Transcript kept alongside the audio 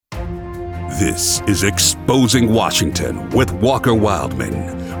This is Exposing Washington with Walker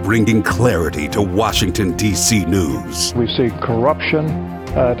Wildman, bringing clarity to Washington, D.C. news. We see corruption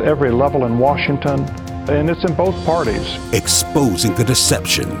at every level in Washington, and it's in both parties. Exposing the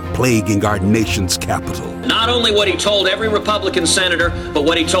deception plaguing our nation's capital. Not only what he told every Republican senator, but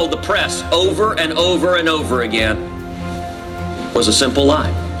what he told the press over and over and over again was a simple lie.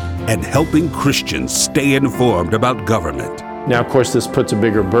 And helping Christians stay informed about government. Now, of course, this puts a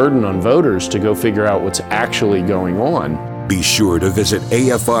bigger burden on voters to go figure out what's actually going on. Be sure to visit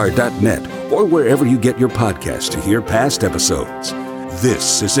afr.net or wherever you get your podcast to hear past episodes.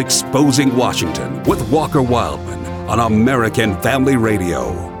 This is Exposing Washington with Walker Wildman on American Family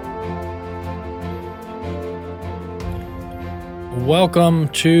Radio. Welcome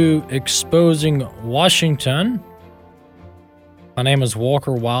to Exposing Washington. My name is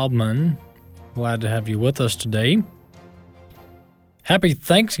Walker Wildman. Glad to have you with us today. Happy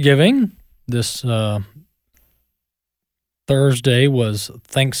Thanksgiving. This Thursday was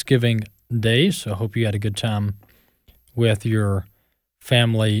Thanksgiving Day, so I hope you had a good time with your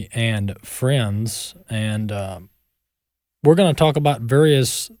family and friends. And we're going to talk about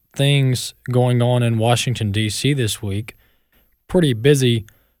various things going on in Washington, D.C. this week. Pretty busy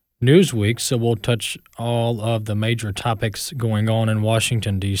news week, so we'll touch all of the major topics going on in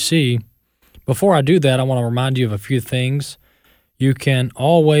Washington, D.C. Before I do that, I want to remind you of a few things. You can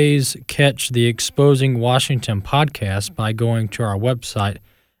always catch the Exposing Washington podcast by going to our website,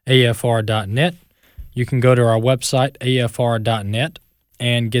 afr.net. You can go to our website, afr.net,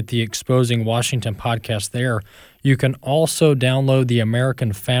 and get the Exposing Washington podcast there. You can also download the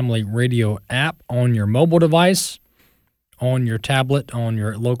American Family Radio app on your mobile device, on your tablet, on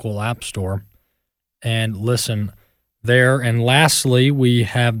your local app store, and listen there. And lastly, we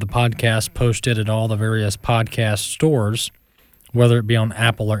have the podcast posted at all the various podcast stores, whether it be on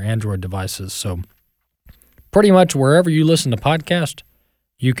Apple or Android devices. So pretty much wherever you listen to podcasts,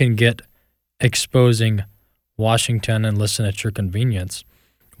 you can get Exposing Washington and listen at your convenience.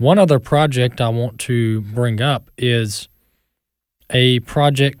 One other project I want to bring up is a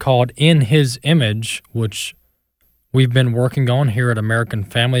project called In His Image, which we've been working on here at American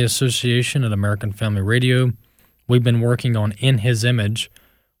Family Association and American Family Radio. We've been working on In His Image,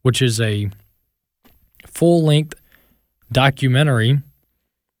 which is a full-length documentary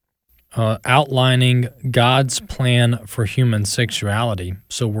outlining God's plan for human sexuality.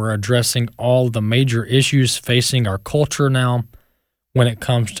 So we're addressing all the major issues facing our culture now when it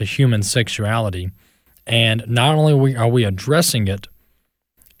comes to human sexuality. And not only are we addressing it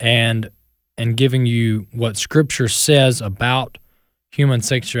and giving you what Scripture says about human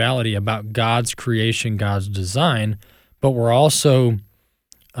sexuality, about God's creation, God's design, but we're also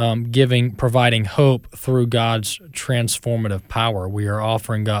providing hope through God's transformative power. We are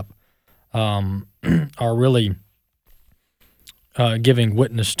offering up, giving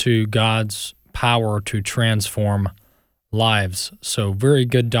witness to God's power to transform lives. So very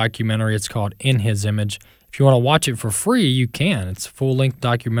good documentary. It's called In His Image. If you want to watch it for free, you can. It's a full-length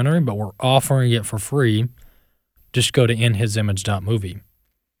documentary, but we're offering it for free. Just go to inhisimage.movie.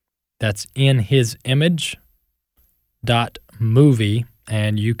 That's inhisimage.movie.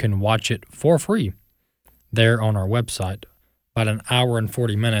 And you can watch it for free there on our website. About an hour and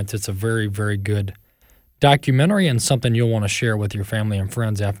 40 minutes. It's a very, very good documentary and something you'll want to share with your family and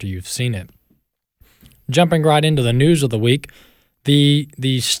friends after you've seen it. Jumping right into the news of the week, the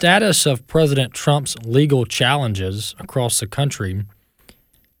status of President Trump's legal challenges across the country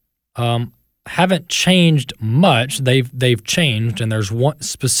haven't changed much. They've changed, and there's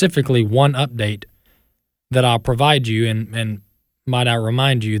specifically one update that I'll provide you, and might I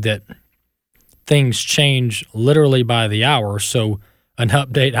remind you that things change literally by the hour, so an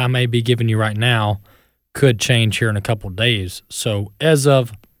update I may be giving you right now could change here in a couple days. So as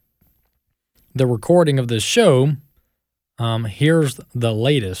of the recording of this show, here's the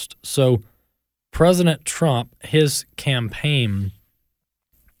latest. So President Trump, his campaign,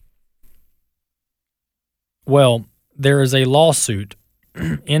 well, there is a lawsuit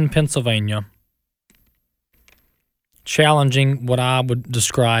in Pennsylvania challenging what I would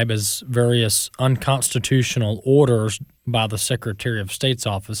describe as various unconstitutional orders by the Secretary of State's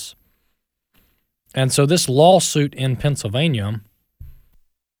office. And so this lawsuit in Pennsylvania,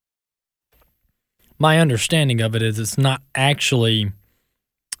 my understanding of it is it's not actually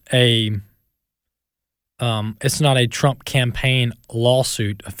it's not a Trump campaign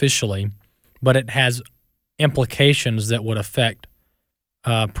lawsuit officially, but it has implications that would affect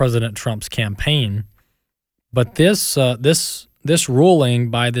President Trump's campaign. But this ruling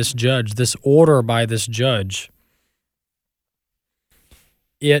by this judge, this order by this judge,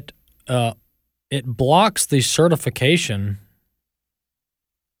 it it blocks the certification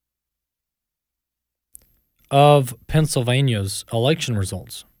of Pennsylvania's election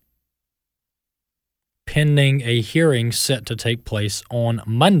results, pending a hearing set to take place on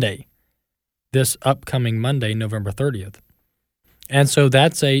Monday, this upcoming Monday, November 30th. And so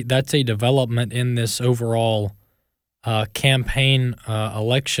that's a development in this overall campaign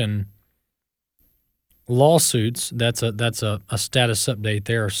election lawsuits. That's a status update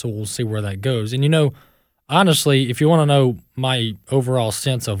there, so we'll see where that goes. And honestly, if you want to know my overall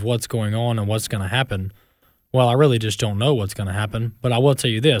sense of what's going on and what's going to happen, well, I really just don't know what's going to happen. But I will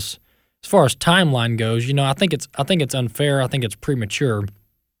tell you this: as far as timeline goes, I think it's unfair. I think it's premature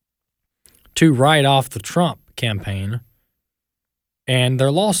to write off the Trump campaign and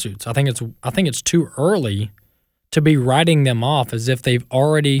their lawsuits. I think it's too early to be writing them off as if they've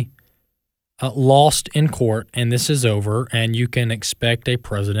already lost in court and this is over and you can expect a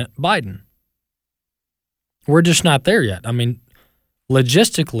President Biden. We're just not there yet. I mean,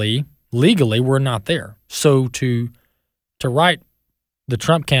 logistically, legally, we're not there. So to write the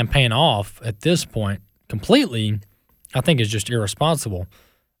Trump campaign off at this point completely, I think is just irresponsible.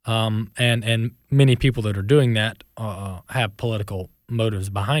 And many people that are doing that have political motives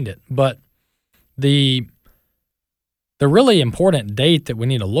behind it. But the really important date that we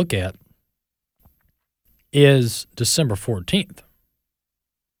need to look at is December 14th.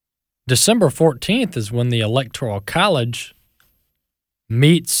 December 14th is when the Electoral College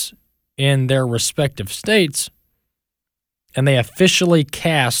meets in their respective states and they officially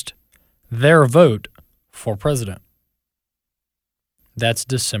cast their vote for president. That's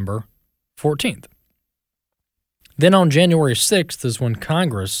December 14th. Then on January 6th is when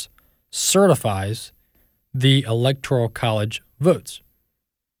Congress certifies the Electoral College votes.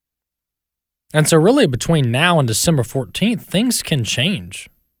 And so really between now and December 14th, things can change.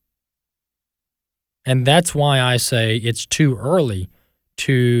 And that's why I say it's too early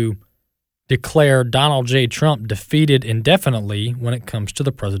to declare Donald J. Trump defeated indefinitely when it comes to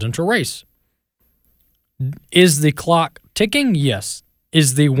the presidential race. Is the clock ticking? Yes.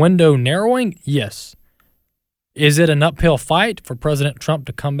 Is the window narrowing? Yes. Is it an uphill fight for President Trump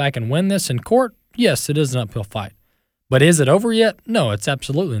to come back and win this in court? Yes, it is an uphill fight. But is it over yet? No, it's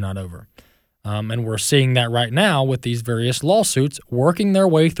absolutely not over. And we're seeing that right now with these various lawsuits working their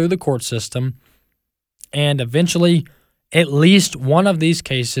way through the court system. And eventually, at least one of these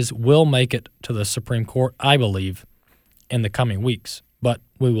cases will make it to the Supreme Court, I believe, in the coming weeks. But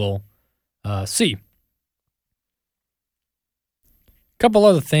we will see. A couple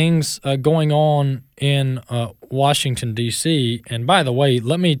other things going on in Washington, D.C. And by the way,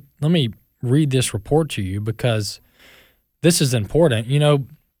 let me read this report to you because this is important.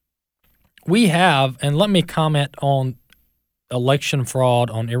 We have, and let me comment on election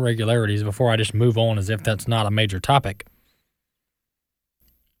fraud, on irregularities before I just move on as if that's not a major topic.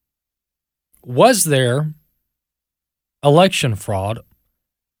 Was there election fraud?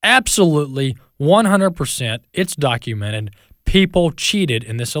 Absolutely, 100%. It's documented. People cheated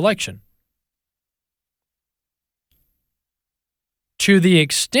in this election. To the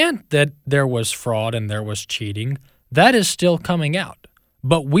extent that there was fraud and there was cheating, that is still coming out.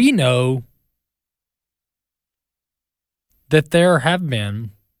 But we know that there have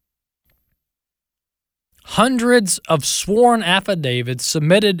been hundreds of sworn affidavits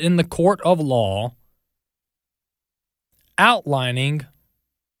submitted in the court of law outlining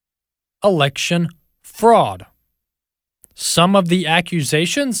election fraud. Some of the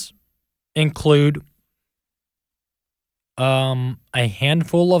accusations include a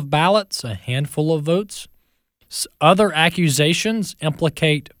handful of ballots, a handful of votes. Other accusations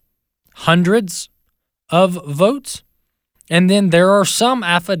implicate hundreds of votes. And then there are some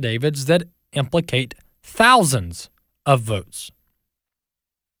affidavits that implicate thousands of votes.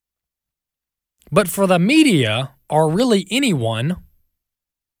 But for the media, or really anyone,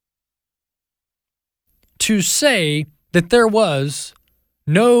 to say that there was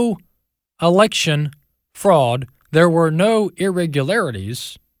no election fraud, there were no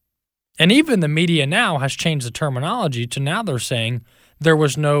irregularities, and even the media now has changed the terminology to now they're saying there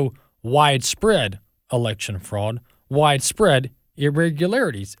was no widespread election fraud, widespread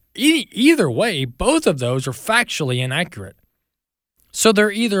irregularities. Either way, both of those are factually inaccurate. So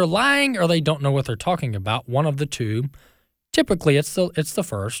they're either lying or they don't know what they're talking about, one of the two. Typically, it's the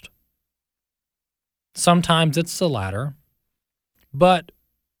first. Sometimes it's the latter. But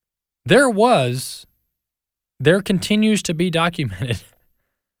there continues to be documented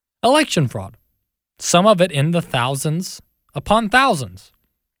election fraud. Some of it in the thousands upon thousands.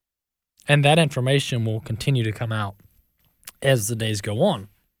 And that information will continue to come out as the days go on.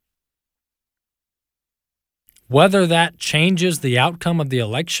 Whether that changes the outcome of the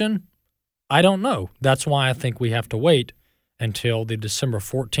election, I don't know. That's why I think we have to wait until the December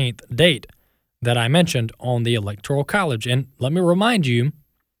 14th date that I mentioned on the Electoral College. And let me remind you,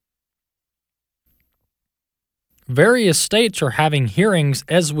 various states are having hearings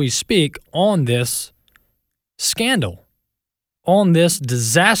as we speak on this scandal, on this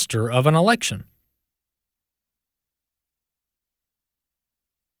disaster of an election.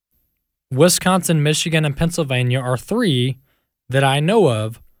 Wisconsin, Michigan, and Pennsylvania are three that I know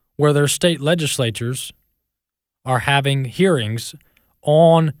of where their state legislatures are having hearings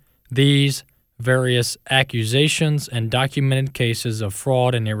on these various accusations and documented cases of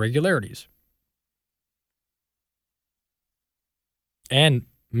fraud and irregularities. And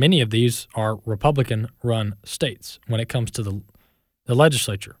many of these are Republican-run states when it comes to the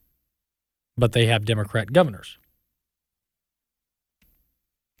legislature, but they have Democrat governors.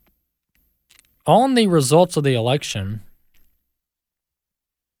 On the results of the election,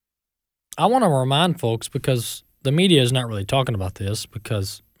 I want to remind folks, because the media is not really talking about this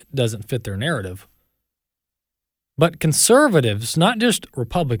because it doesn't fit their narrative, but conservatives, not just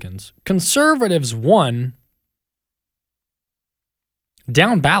Republicans, conservatives won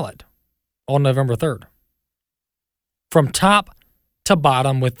down ballot on November 3rd. From top to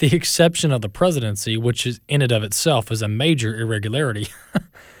bottom, with the exception of the presidency, which is in and of itself is a major irregularity.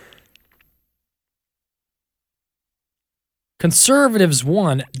 Conservatives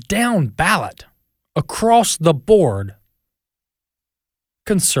won down ballot across the board.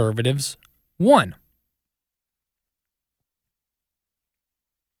 Conservatives won.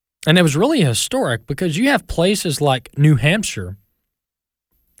 And it was really historic because you have places like New Hampshire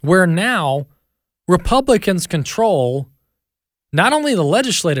where now Republicans control not only the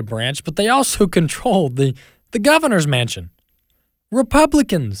legislative branch, but they also control the governor's mansion.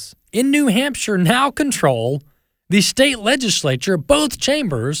 Republicans in New Hampshire now control the state legislature, both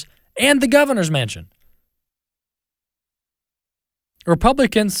chambers, and the governor's mansion.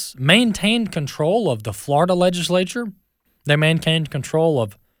 Republicans maintained control of the Florida legislature. They maintained control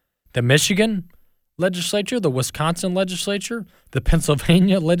of the Michigan legislature, the Wisconsin legislature, the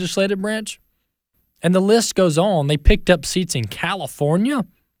Pennsylvania legislative branch. And the list goes on. They picked up seats in California.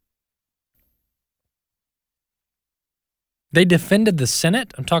 They defended the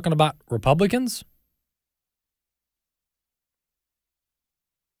Senate. I'm talking about Republicans.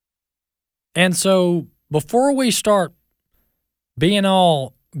 And so before we start being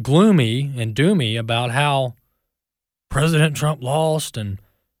all gloomy and doomy about how President Trump lost and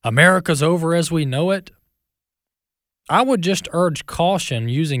America's over as we know it, I would just urge caution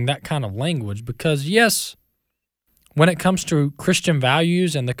using that kind of language because, yes, when it comes to Christian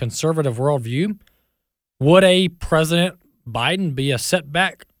values and the conservative worldview, would a President Biden be a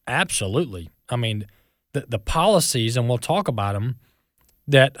setback? Absolutely. I mean, the policies, and we'll talk about them,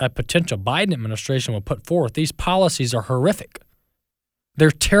 that a potential Biden administration will put forth, these policies are horrific.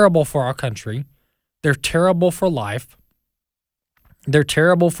 They're terrible for our country. They're terrible for life. They're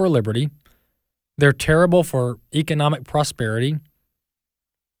terrible for liberty. They're terrible for economic prosperity.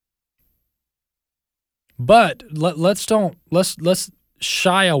 But let's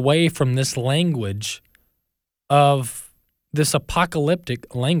shy away from this language of this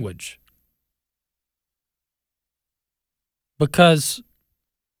apocalyptic language. Because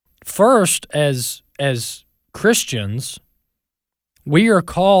first, as Christians, we are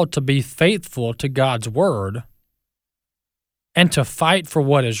called to be faithful to God's word and to fight for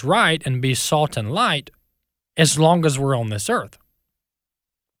what is right and be salt and light as long as we're on this earth.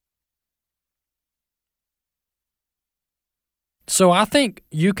 So I think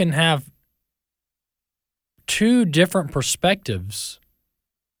you can have two different perspectives,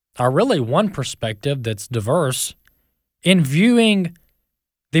 or really one perspective that's diverse, in viewing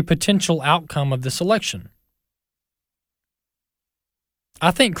the potential outcome of this election.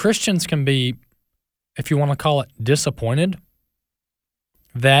 I think Christians can be, if you want to call it, disappointed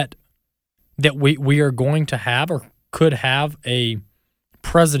that we are going to have or could have a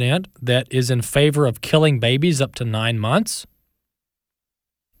president that is in favor of killing babies up to 9 months,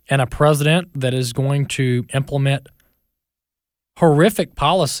 and a president that is going to implement horrific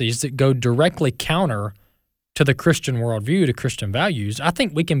policies that go directly counter to the Christian worldview, to Christian values. I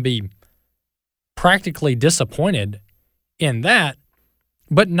think we can be practically disappointed in that,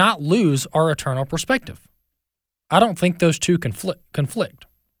 but not lose our eternal perspective. I don't think those two conflict.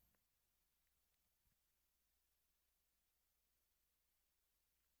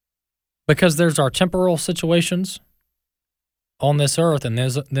 Because there's our temporal situations on this earth, and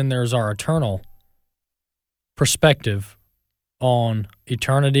then there's our eternal perspective on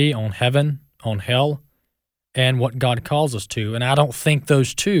eternity, on heaven, on hell, and what God calls us to. And I don't think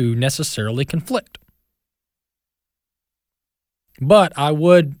those two necessarily conflict. But I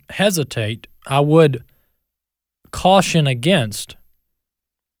would hesitate, I would caution against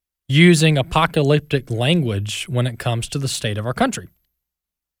using apocalyptic language when it comes to the state of our country.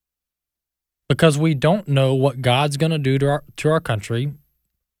 Because we don't know what God's going to do to our country,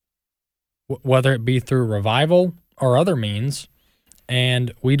 whether it be through revival or other means,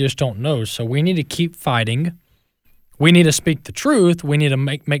 and we just don't know. So we need to keep fighting. We need to speak the truth. We need to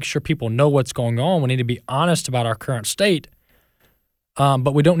make sure people know what's going on. We need to be honest about our current state.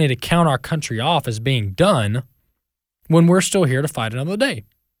 But we don't need to count our country off as being done when we're still here to fight another day.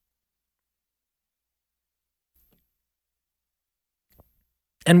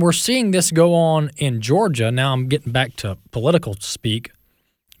 And we're seeing this go on in Georgia. Now I'm getting back to political speak,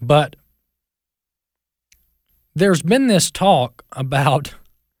 but there's been this talk about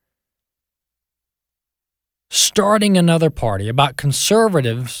starting another party, about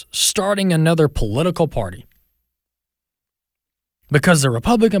conservatives starting another political party. Because the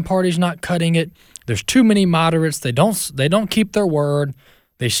Republican Party's not cutting it. There's too many moderates. They don't keep their word.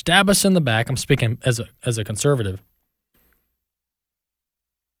 They stab us in the back. I'm speaking as a conservative.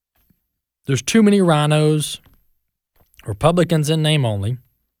 There's too many rhinos, Republicans in name only.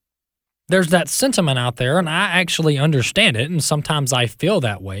 There's that sentiment out there, and I actually understand it, and sometimes I feel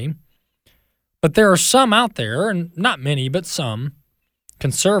that way. But there are some out there, and not many, but some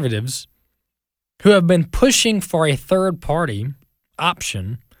conservatives who have been pushing for a third party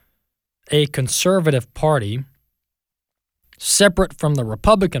option, a conservative party, separate from the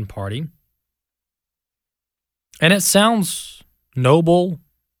Republican Party. And it sounds noble.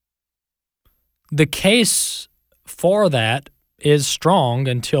 The case for that is strong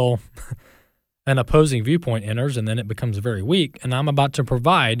until an opposing viewpoint enters, and then it becomes very weak. And I'm about to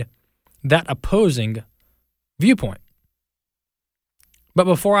provide that opposing viewpoint. But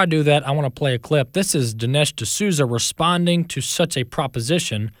before I do that, I want to play a clip. This is Dinesh D'Souza responding to such a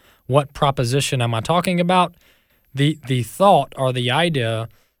proposition. What proposition am I talking about? The thought or the idea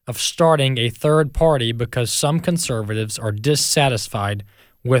of starting a third party because some conservatives are dissatisfied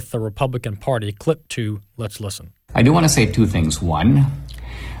with the Republican Party. Clip 2, let's listen. I do want to say two things. One,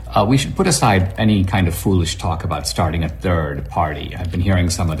 we should put aside any kind of foolish talk about starting a third party. I've been hearing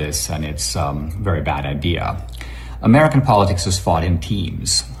some of this, and it's a very bad idea. American politics is fought in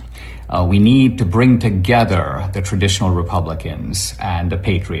teams. We need to bring together the traditional Republicans and the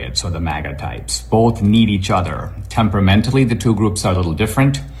patriots or the MAGA types. Both need each other. Temperamentally, the two groups are a little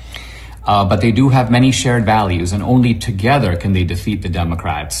different. But they do have many shared values, and only together can they defeat the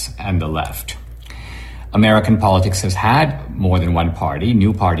Democrats and the left. American politics has had more than one party.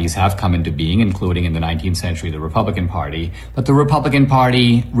 New parties have come into being, including in the 19th century, the Republican Party. But the Republican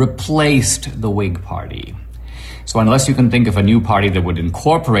Party replaced the Whig Party. So unless you can think of a new party that would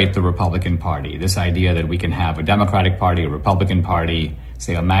incorporate the Republican Party, this idea that we can have a Democratic Party, a Republican Party,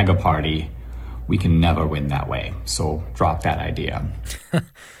 say a MAGA party, we can never win that way. So drop that idea. Well,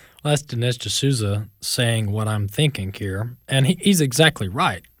 that's Dinesh D'Souza saying what I'm thinking here, and he's exactly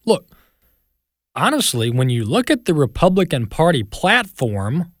right. Look, honestly, when you look at the Republican Party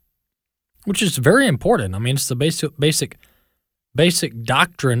platform, which is very important, I mean, it's the basic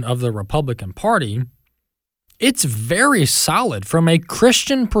doctrine of the Republican Party, it's very solid from a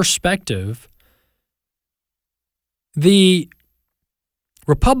Christian perspective. The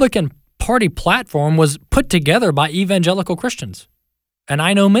Republican Party platform was put together by evangelical Christians. And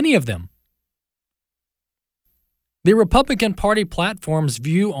I know many of them. The Republican Party platform's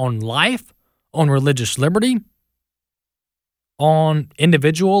view on life, on religious liberty, on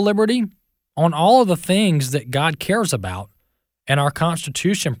individual liberty, on all of the things that God cares about and our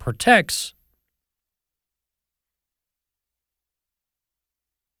Constitution protects,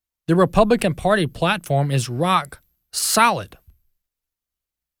 the Republican Party platform is rock solid.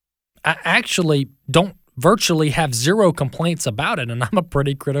 I actually don't virtually have zero complaints about it, and I'm a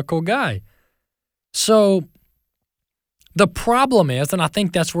pretty critical guy. So the problem is, and I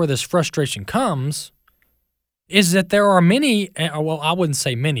think that's where this frustration comes, is that there are many, well, I wouldn't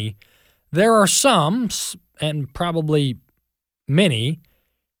say many, there are some, and probably many,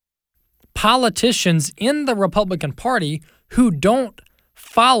 politicians in the Republican Party who don't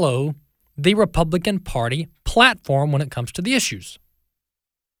follow the Republican Party platform when it comes to the issues.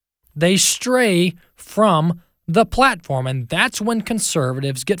 They stray from the platform, and that's when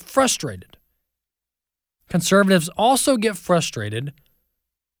conservatives get frustrated. Conservatives also get frustrated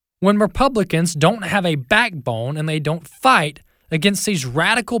when Republicans don't have a backbone and they don't fight against these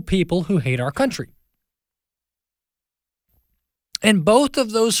radical people who hate our country. And both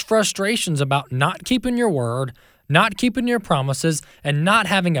of those frustrations about not keeping your word, not keeping your promises, and not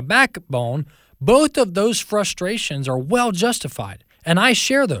having a backbone, both of those frustrations are well justified. And I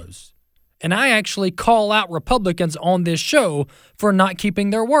share those. And I actually call out Republicans on this show for not keeping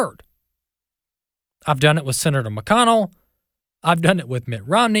their word. I've done it with Senator McConnell. I've done it with Mitt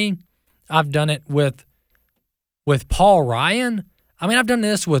Romney. I've done it with Paul Ryan. I mean, I've done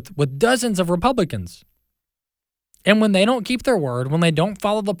this with dozens of Republicans. And when they don't keep their word, when they don't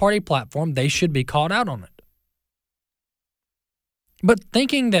follow the party platform, they should be called out on it. But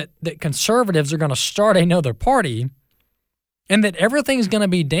thinking that conservatives are going to start another party and that everything's going to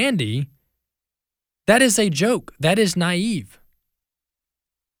be dandy, that is a joke. That is naive.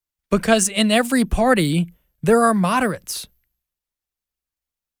 Because in every party, there are moderates.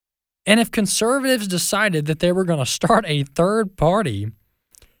 And if conservatives decided that they were going to start a third party,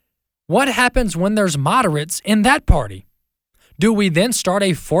 what happens when there's moderates in that party? Do we then start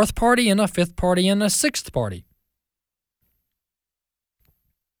a fourth party and a fifth party and a sixth party?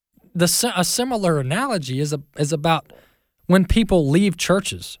 A similar analogy is about when people leave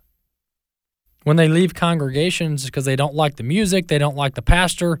churches. When they leave congregations because they don't like the music, they don't like the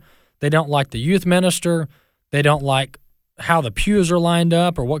pastor, they don't like the youth minister, they don't like how the pews are lined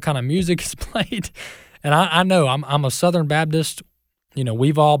up or what kind of music is played. And I know I'm a Southern Baptist. You know,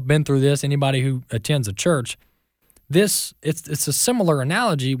 we've all been through this. Anybody who attends a church, it's a similar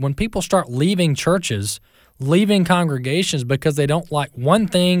analogy. When people start leaving churches, leaving congregations because they don't like one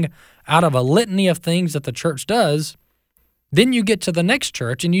thing out of a litany of things that the church does, then you get to the next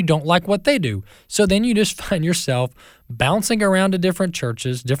church and you don't like what they do. So then you just find yourself bouncing around to different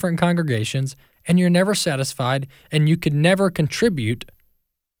churches, different congregations, and you're never satisfied and you could never contribute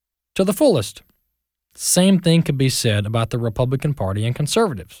to the fullest. Same thing could be said about the Republican Party and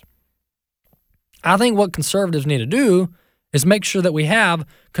conservatives. I think what conservatives need to do is make sure that we have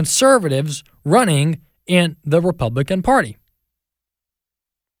conservatives running in the Republican Party.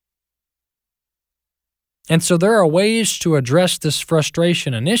 And so there are ways to address this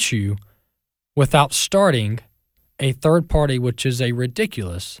frustration and issue without starting a third party, which is a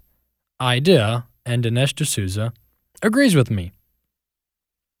ridiculous idea, and Dinesh D'Souza agrees with me.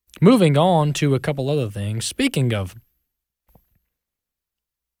 Moving on to a couple other things. Speaking of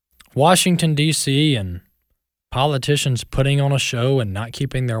Washington, D.C. and politicians putting on a show and not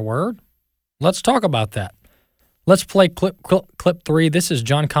keeping their word, let's talk about that. Let's play clip 3. This is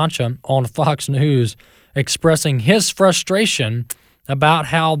John Concha on Fox News expressing his frustration about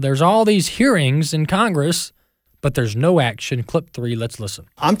how there's all these hearings in Congress, but there's no action. Clip 3, let's listen.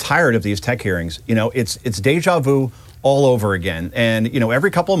 I'm tired of these tech hearings. You know, it's deja vu all over again. And, you know,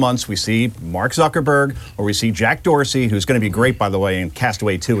 every couple of months we see Mark Zuckerberg or we see Jack Dorsey, who's going to be great, by the way, in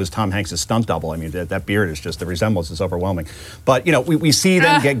Castaway 2 as Tom Hanks' stunt double. I mean, that beard is just, the resemblance is overwhelming. But, you know, we see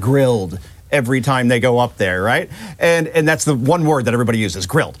them get grilled every time they go up there, right? And that's the one word that everybody uses,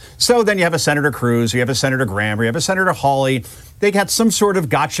 grilled. So then you have a Senator Cruz, you have a Senator Graham, you have a Senator Hawley. They got some sort of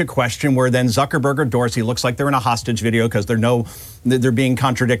gotcha question where then Zuckerberg or Dorsey looks like they're in a hostage video because they're being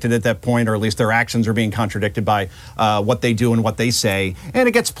contradicted at that point, or at least their actions are being contradicted by what they do and what they say. And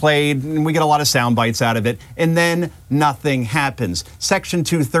it gets played, and we get a lot of sound bites out of it, and then nothing happens. Section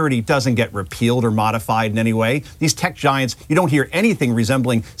 230 doesn't get repealed or modified in any way. These tech giants, you don't hear anything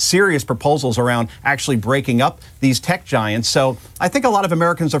resembling serious proposals around actually breaking up these tech giants. So I think a lot of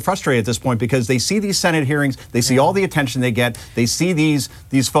Americans are frustrated at this point because they see these Senate hearings, they see all the attention they get, they see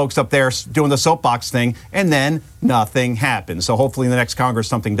these folks up there doing the soapbox thing, and then nothing happens. So hopefully in the next Congress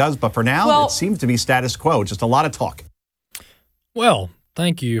something does. But for now, it seems to be status quo, just a lot of talk. Well,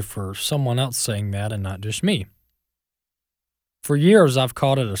 thank you for someone else saying that and not just me. For years, I've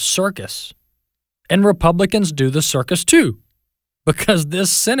called it a circus. And Republicans do the circus too, because this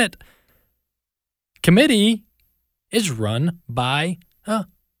Senate committee is run by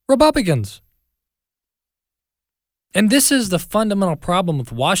Republicans. And this is the fundamental problem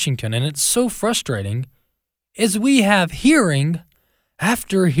with Washington, and it's so frustrating, is we have hearing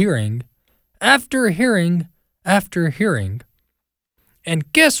after hearing after hearing after hearing,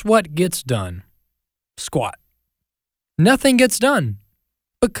 and guess what gets done? Squat. Nothing gets done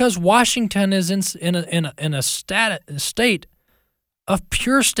because Washington is in a state of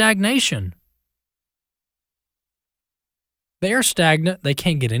pure stagnation. They are stagnant. They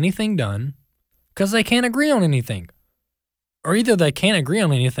can't get anything done because they can't agree on anything. Or either they can't agree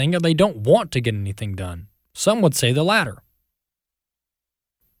on anything or they don't want to get anything done. Some would say the latter.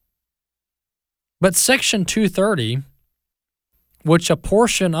 But Section 230, which a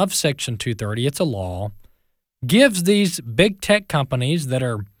portion of Section 230, it's a law, gives these big tech companies that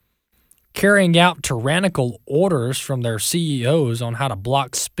are carrying out tyrannical orders from their CEOs on how to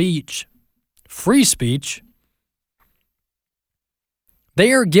block speech, free speech,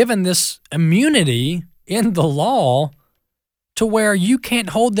 they are given this immunity in the law to where you can't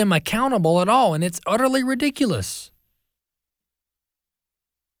hold them accountable at all, and it's utterly ridiculous.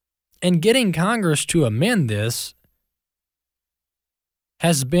 And getting Congress to amend this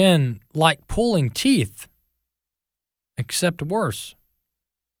has been like pulling teeth, except worse.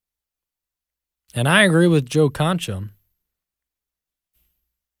 And I agree with Joe Concha.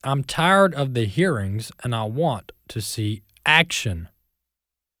 I'm tired of the hearings, and I want to see action.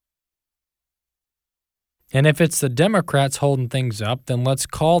 And if it's the Democrats holding things up, then let's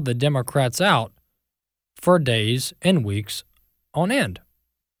call the Democrats out for days and weeks on end.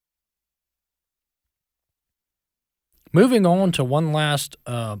 Moving on to one last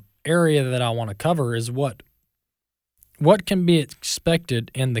area that I want to cover is what can be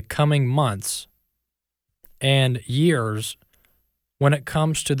expected in the coming months and years when it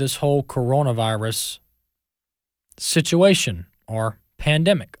comes to this whole coronavirus situation or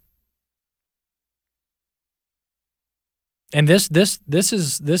pandemic. And this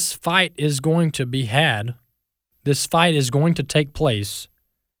fight is going to be had. This fight is going to take place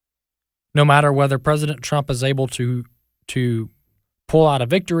no matter whether President Trump is able to pull out a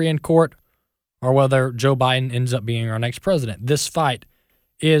victory in court or whether Joe Biden ends up being our next president. This fight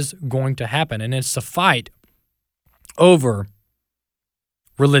is going to happen, and it's the fight over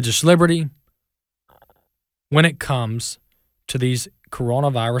religious liberty when it comes to these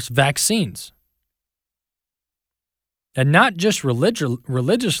coronavirus vaccines. And not just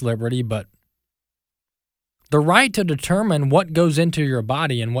religious liberty, but the right to determine what goes into your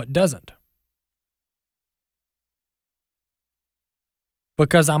body and what doesn't.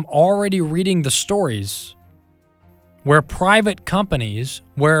 Because I'm already reading the stories where private companies,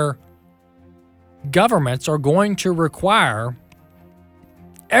 where governments are going to require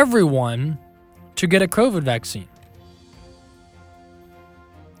everyone to get a COVID vaccine.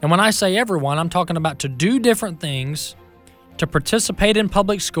 And when I say everyone, I'm talking about to do different things, to participate in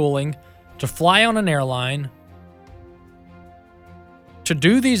public schooling, to fly on an airline, to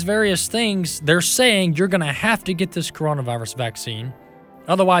do these various things. They're saying you're going to have to get this coronavirus vaccine.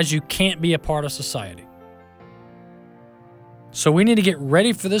 Otherwise, you can't be a part of society. So we need to get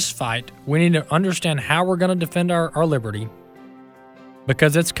ready for this fight. We need to understand how we're going to defend our liberty,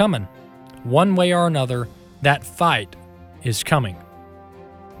 because it's coming. One way or another, that fight is coming.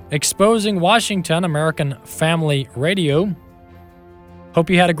 Exposing Washington, American Family Radio. Hope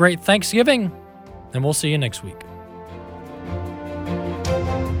you had a great Thanksgiving, and we'll see you next week.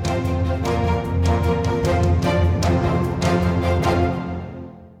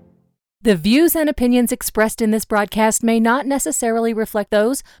 The views and opinions expressed in this broadcast may not necessarily reflect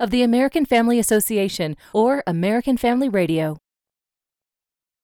those of the American Family Association or American Family Radio.